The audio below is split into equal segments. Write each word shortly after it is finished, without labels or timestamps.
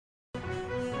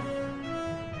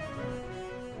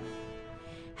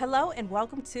Hello and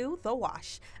welcome to The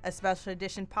Wash, a special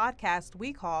edition podcast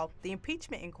we call The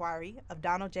Impeachment Inquiry of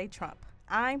Donald J. Trump.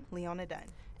 I'm Leona Dunn.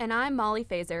 And I'm Molly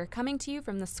Feser, coming to you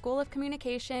from the School of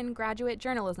Communication Graduate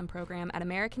Journalism Program at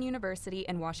American University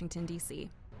in Washington,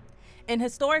 D.C. An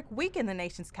historic week in the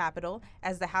nation's capital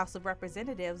as the House of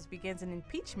Representatives begins an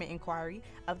impeachment inquiry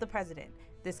of the president.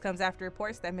 This comes after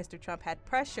reports that Mr. Trump had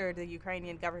pressured the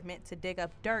Ukrainian government to dig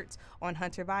up dirt on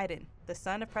Hunter Biden, the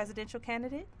son of presidential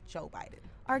candidate Joe Biden.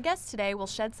 Our guest today will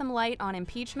shed some light on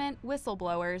impeachment,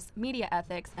 whistleblowers, media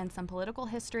ethics, and some political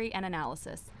history and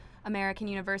analysis. American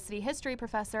University history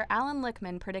professor Alan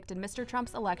Lichtman predicted Mr.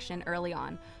 Trump's election early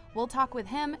on. We'll talk with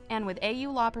him and with AU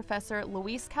law professor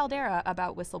Luis Caldera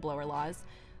about whistleblower laws,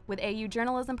 with AU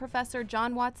journalism professor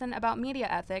John Watson about media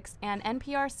ethics, and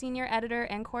NPR senior editor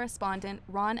and correspondent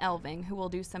Ron Elving, who will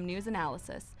do some news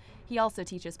analysis. He also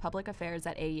teaches public affairs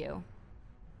at AU.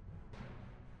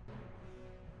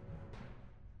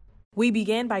 We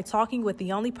begin by talking with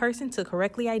the only person to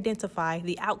correctly identify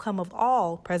the outcome of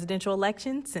all presidential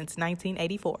elections since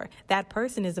 1984. That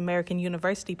person is American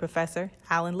University professor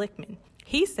Alan Lichtman.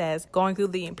 He says going through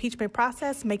the impeachment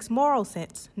process makes moral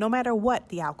sense, no matter what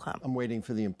the outcome. I'm waiting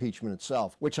for the impeachment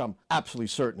itself, which I'm absolutely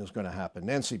certain is going to happen.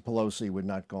 Nancy Pelosi would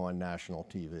not go on national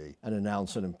TV and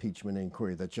announce an impeachment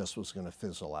inquiry that just was going to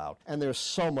fizzle out. And there's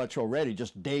so much already,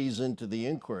 just days into the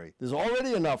inquiry. There's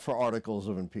already enough for articles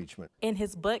of impeachment. In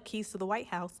his book, Keys to the White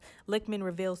House, Lichtman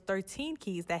reveals 13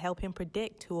 keys that help him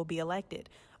predict who will be elected.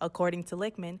 According to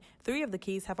Lichtman, 3 of the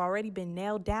keys have already been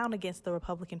nailed down against the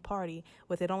Republican Party,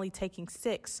 with it only taking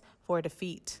 6 for a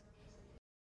defeat.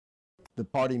 The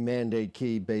party mandate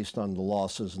key based on the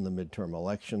losses in the midterm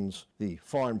elections, the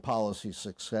foreign policy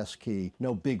success key,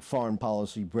 no big foreign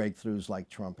policy breakthroughs like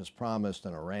Trump has promised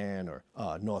in Iran or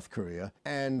North Korea,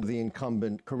 and the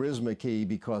incumbent charisma key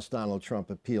because Donald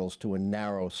Trump appeals to a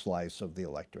narrow slice of the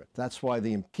electorate. That's why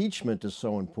the impeachment is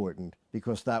so important,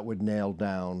 because that would nail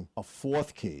down a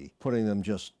 4th key, putting them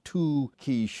just 2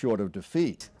 keys short of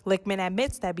defeat. Lichtman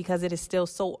admits that because it is still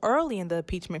so early in the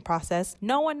impeachment process,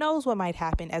 no one knows what might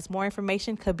happen, as more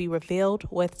information could be revealed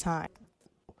with time.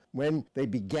 When they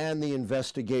began the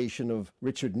investigation of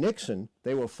Richard Nixon,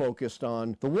 they were focused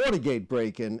on the Watergate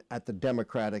break-in at the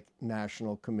Democratic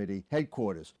National Committee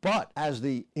headquarters. But as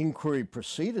the inquiry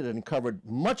proceeded and covered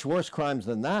much worse crimes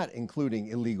than that, including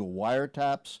illegal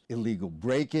wiretaps, illegal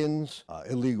break-ins,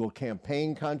 illegal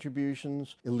campaign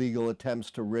contributions, illegal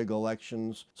attempts to rig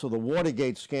elections, so the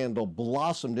Watergate scandal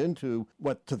blossomed into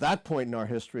what to that point in our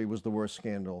history was the worst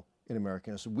scandal in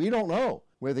American history. We don't know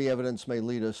where the evidence may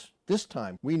lead us this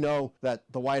time. We know that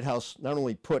the White House not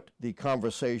only put the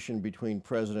conversation between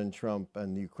President Trump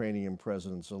and the Ukrainian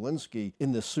President Zelensky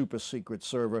in the super secret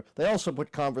server, they also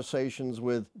put conversations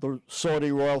with the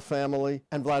Saudi royal family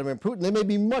and Vladimir Putin. There may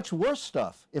be much worse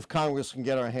stuff if Congress can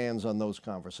get our hands on those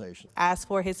conversations. As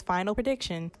for his final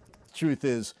prediction, the truth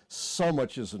is, so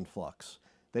much is in flux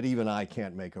that even I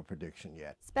can't make a prediction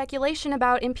yet. Speculation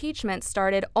about impeachment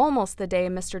started almost the day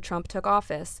Mr. Trump took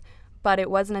office, but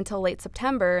it wasn't until late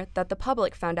September that the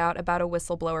public found out about a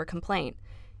whistleblower complaint.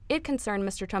 It concerned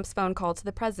Mr. Trump's phone call to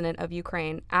the president of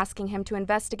Ukraine, asking him to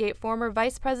investigate former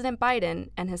Vice President Biden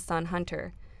and his son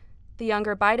Hunter. The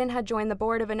younger Biden had joined the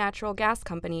board of a natural gas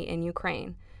company in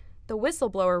Ukraine. The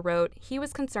whistleblower wrote he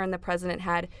was concerned the president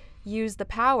had used the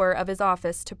power of his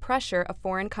office to pressure a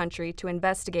foreign country to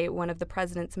investigate one of the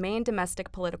president's main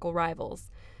domestic political rivals.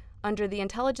 Under the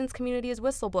Intelligence Community's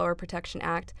Whistleblower Protection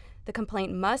Act, the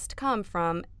complaint must come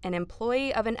from an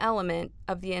employee of an element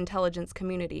of the intelligence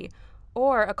community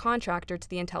or a contractor to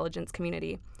the intelligence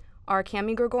community. Our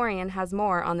Cami Gregorian has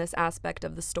more on this aspect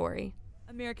of the story.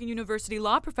 American University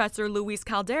law professor Luis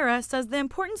Caldera says the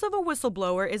importance of a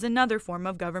whistleblower is another form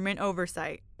of government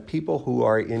oversight. People who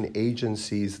are in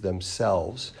agencies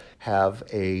themselves have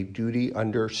a duty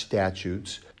under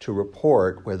statutes to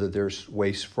report whether there's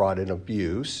waste, fraud, and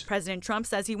abuse. President Trump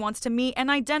says he wants to meet and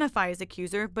identify his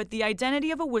accuser, but the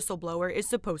identity of a whistleblower is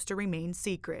supposed to remain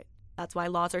secret. That's why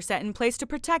laws are set in place to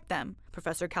protect them.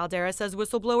 Professor Caldera says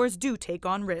whistleblowers do take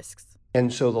on risks.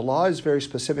 And so the law is very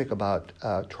specific about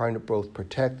trying to both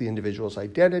protect the individual's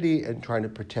identity and trying to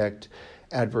protect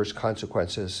adverse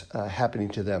consequences happening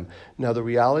to them. Now, the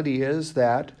reality is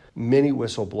that many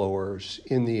whistleblowers,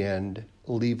 in the end,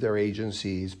 leave their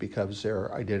agencies because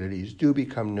their identities do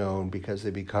become known, because they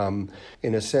become,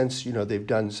 in a sense, they've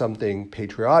done something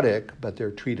patriotic, but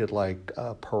they're treated like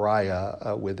a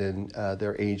pariah within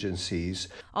their agencies.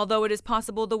 Although it is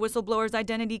possible the whistleblower's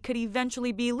identity could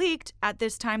eventually be leaked, at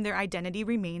this time their identity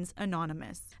remains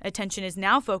anonymous. Attention is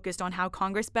now focused on how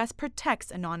Congress best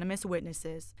protects anonymous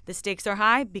witnesses. The stakes are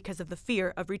high because of the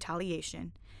fear of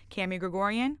retaliation. Cami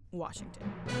Gregorian, Washington.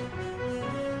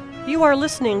 You are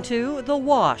listening to The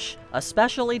Wash, a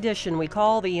special edition we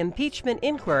call the Impeachment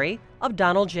Inquiry of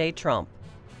Donald J. Trump.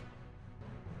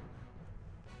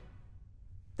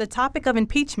 The topic of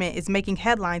impeachment is making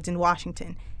headlines in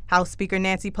Washington. House Speaker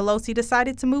Nancy Pelosi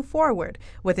decided to move forward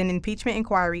with an impeachment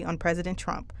inquiry on President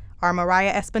Trump. Our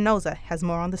Mariah Espinoza has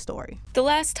more on the story. The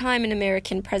last time an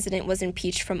American president was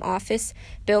impeached from office,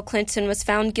 Bill Clinton was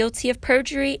found guilty of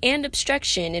perjury and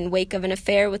obstruction in wake of an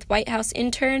affair with White House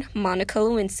intern Monica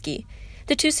Lewinsky.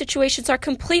 The two situations are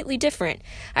completely different.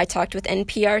 I talked with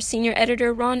NPR senior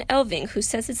editor Ron Elving, who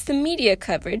says it's the media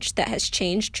coverage that has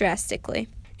changed drastically.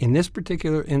 In this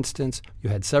particular instance, you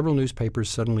had several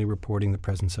newspapers suddenly reporting the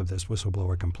presence of this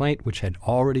whistleblower complaint, which had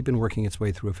already been working its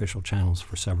way through official channels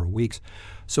for several weeks.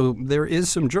 So there is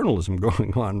some journalism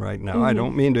going on right now. I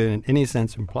don't mean to in any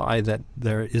sense imply that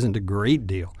there isn't a great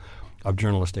deal of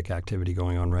journalistic activity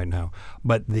going on right now.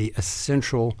 But the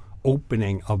essential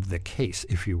opening of the case,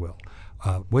 if you will,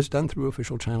 was done through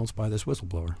official channels by this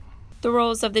whistleblower. The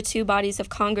roles of the two bodies of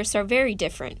Congress are very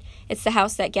different. It's the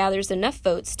House that gathers enough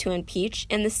votes to impeach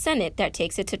and the Senate that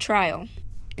takes it to trial.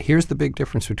 Here's the big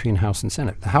difference between House and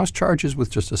Senate. The House charges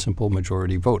with just a simple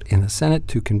majority vote. In the Senate,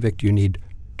 to convict, you need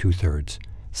 2/3,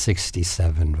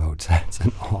 67 votes. That's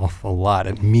an awful lot.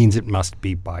 It means it must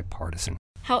be bipartisan.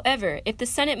 However, if the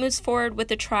Senate moves forward with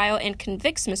the trial and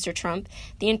convicts Mr. Trump,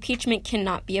 the impeachment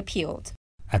cannot be appealed.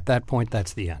 At that point,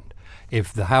 that's the end.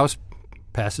 If the House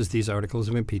passes these articles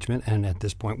of impeachment, and at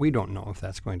this point we don't know if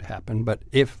that's going to happen, but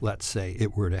if, let's say,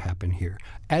 it were to happen here,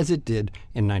 as it did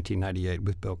in 1998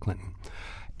 with Bill Clinton,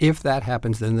 if that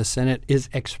happens, then the Senate is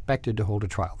expected to hold a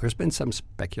trial. There's been some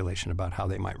speculation about how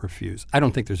they might refuse. I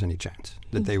don't think there's any chance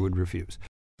that they would refuse.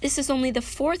 This is only the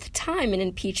fourth time an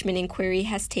impeachment inquiry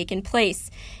has taken place.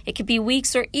 It could be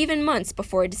weeks or even months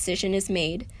before a decision is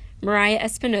made. Mariah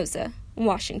Espinoza,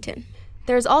 Washington.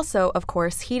 There's also, of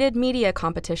course, heated media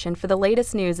competition for the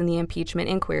latest news in the impeachment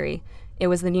inquiry. It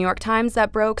was the New York Times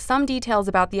that broke some details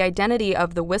about the identity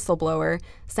of the whistleblower,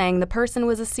 saying the person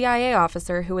was a CIA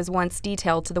officer who was once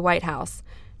detailed to the White House.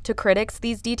 To critics,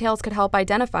 these details could help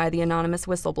identify the anonymous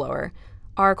whistleblower.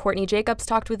 Our Courtney Jacobs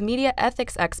talked with media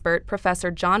ethics expert Professor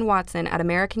John Watson at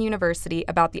American University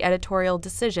about the editorial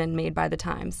decision made by the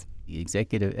Times. The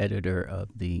executive editor of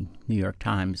the New York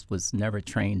Times was never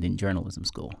trained in journalism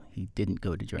school. He didn't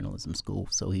go to journalism school,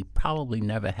 so he probably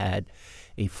never had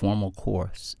a formal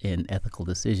course in ethical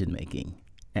decision-making.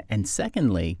 And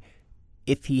secondly,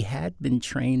 if he had been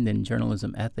trained in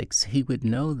journalism ethics, he would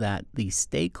know that the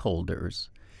stakeholders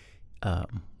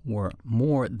were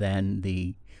more than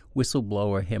the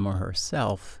whistleblower, him or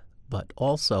herself, but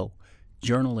also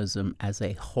journalism as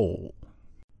a whole.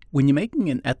 When you're making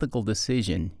an ethical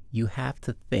decision, you have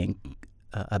to think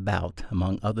about,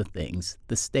 among other things,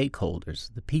 the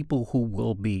stakeholders, the people who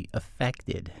will be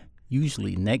affected,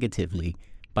 usually negatively,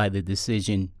 by the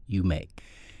decision you make.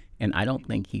 And I don't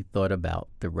think he thought about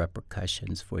the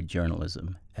repercussions for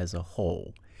journalism as a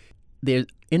whole. There's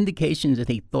indications that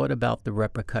he thought about the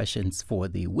repercussions for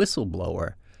the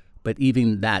whistleblower, but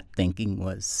even that thinking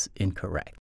was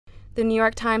incorrect. The New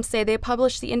York Times say they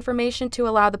published the information to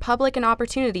allow the public an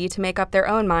opportunity to make up their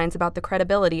own minds about the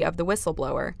credibility of the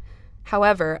whistleblower.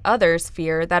 However, others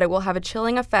fear that it will have a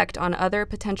chilling effect on other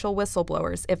potential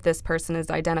whistleblowers if this person is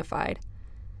identified.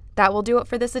 That will do it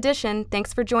for this edition.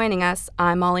 Thanks for joining us.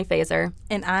 I'm Molly Feser.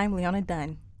 And I'm Leona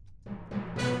Dunn.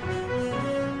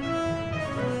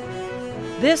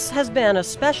 This has been a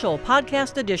special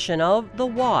podcast edition of The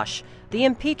Wash, the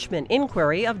impeachment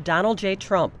inquiry of Donald J.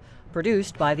 Trump,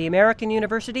 produced by the American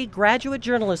University Graduate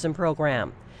Journalism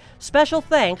Program. Special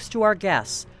thanks to our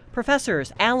guests,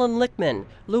 Professors Alan Lichtman,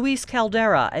 Luis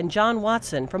Caldera, and John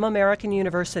Watson from American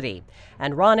University,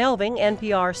 and Ron Elving,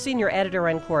 NPR Senior Editor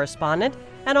and Correspondent,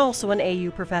 and also an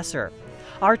AU professor.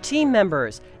 Our team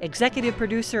members, Executive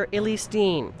Producer Elise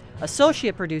Dean,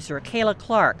 Associate Producer Kayla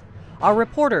Clark, our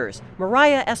reporters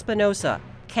Mariah Espinoza,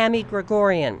 Cami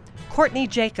Gregorian, Courtney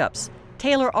Jacobs,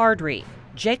 Taylor Ardrey,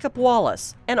 Jacob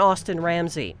Wallace, and Austin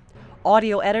Ramsey.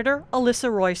 Audio editor,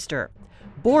 Alyssa Royster.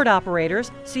 Board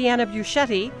operators, Sienna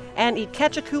Buschetti and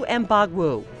Ikechukwu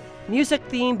Mbagwu. Music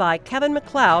theme by Kevin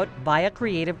MacLeod via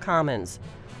Creative Commons.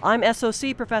 I'm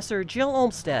SOC Professor Jill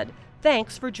Olmstead.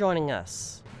 Thanks for joining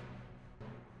us.